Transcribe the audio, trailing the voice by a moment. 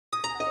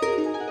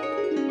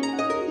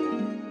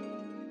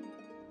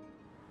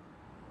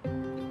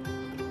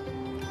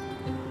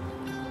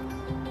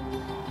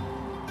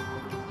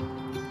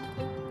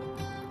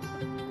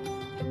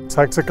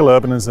Tactical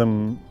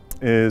urbanism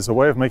is a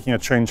way of making a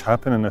change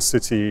happen in a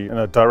city in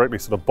a directly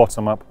sort of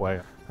bottom-up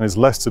way, and is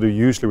less to do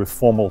usually with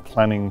formal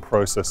planning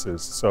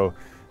processes. So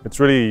it's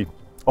really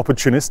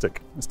opportunistic.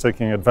 It's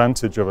taking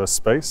advantage of a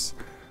space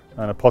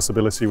and a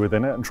possibility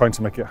within it and trying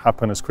to make it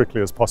happen as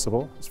quickly as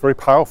possible. It's very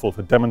powerful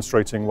for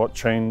demonstrating what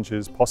change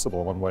is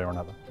possible one way or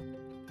another.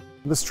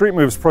 The Street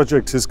Moves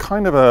project is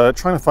kind of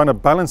trying to find a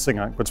balancing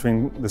act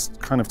between this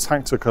kind of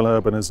tactical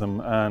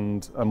urbanism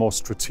and a more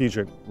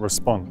strategic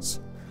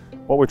response.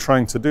 What we're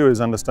trying to do is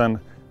understand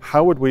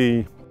how would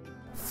we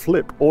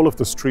flip all of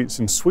the streets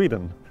in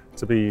Sweden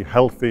to be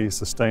healthy,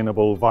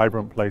 sustainable,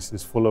 vibrant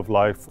places full of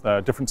life,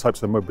 different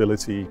types of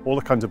mobility, all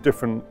the kinds of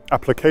different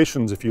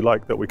applications, if you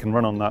like, that we can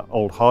run on that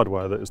old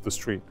hardware that is the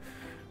street.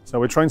 So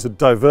we're trying to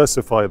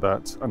diversify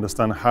that,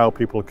 understand how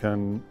people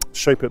can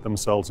shape it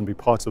themselves and be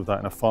part of that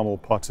in a far more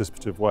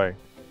participative way.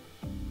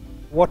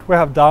 What we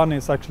have done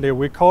is actually,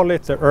 we call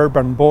it the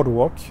urban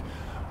boardwalk.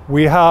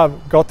 We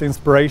have got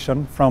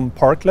inspiration from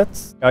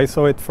parklets. I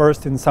saw it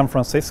first in San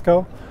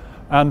Francisco,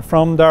 and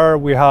from there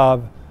we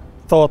have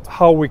thought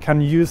how we can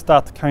use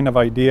that kind of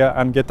idea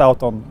and get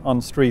out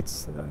on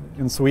streets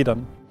in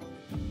Sweden.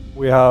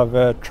 We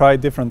have tried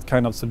different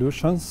kind of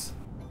solutions,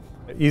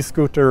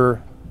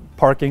 e-scooter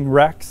parking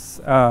racks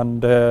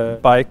and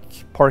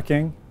bike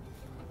parking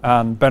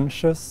and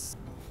benches.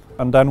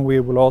 And then we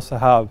will also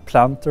have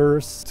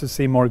planters to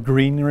see more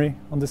greenery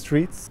on the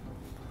streets.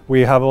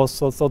 We have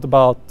also thought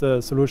about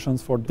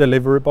solutions for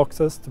delivery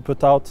boxes to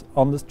put out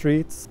on the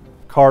streets,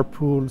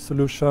 carpool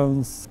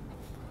solutions,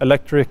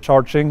 electric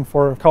charging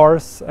for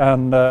cars,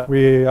 and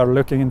we are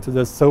looking into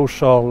the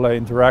social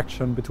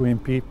interaction between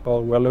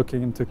people. We're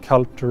looking into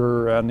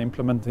culture and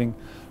implementing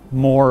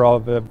more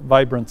of a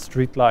vibrant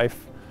street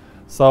life.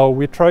 So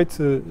we try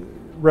to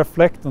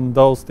reflect on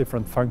those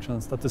different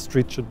functions that the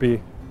street should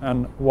be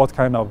and what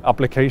kind of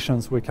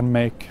applications we can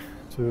make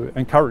to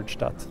encourage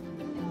that.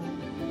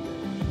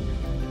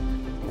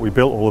 We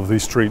built all of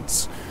these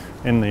streets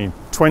in the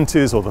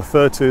 20s or the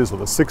 30s or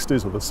the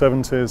 60s or the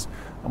 70s,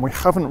 and we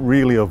haven't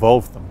really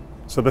evolved them.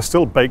 So they're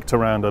still baked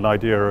around an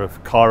idea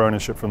of car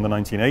ownership from the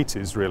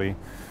 1980s, really,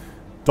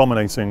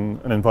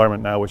 dominating an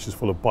environment now which is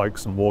full of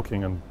bikes and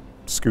walking and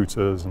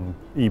scooters and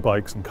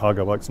e-bikes and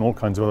cargo bikes and all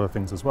kinds of other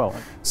things as well.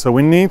 So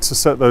we need to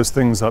set those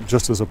things up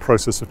just as a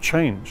process of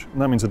change.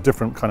 And that means a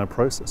different kind of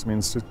process. It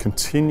means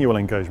continual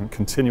engagement,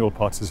 continual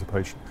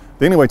participation.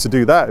 The only way to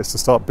do that is to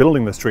start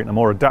building the street in a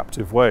more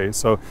adaptive way.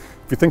 So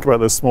if you think about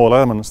those small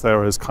elements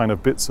there as kind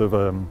of bits of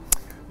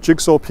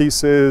jigsaw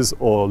pieces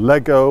or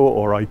Lego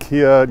or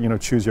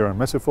IKEA, choose your own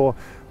metaphor,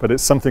 but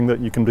it's something that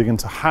you can begin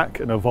to hack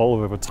and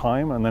evolve over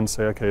time and then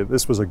say, okay,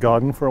 this was a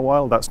garden for a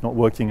while, that's not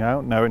working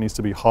out, now it needs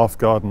to be half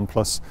garden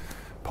plus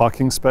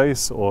parking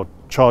space or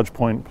charge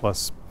point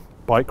plus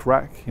bike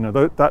rack.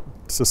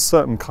 That's a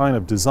certain kind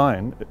of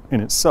design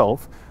in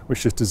itself,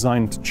 which is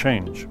designed to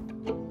change.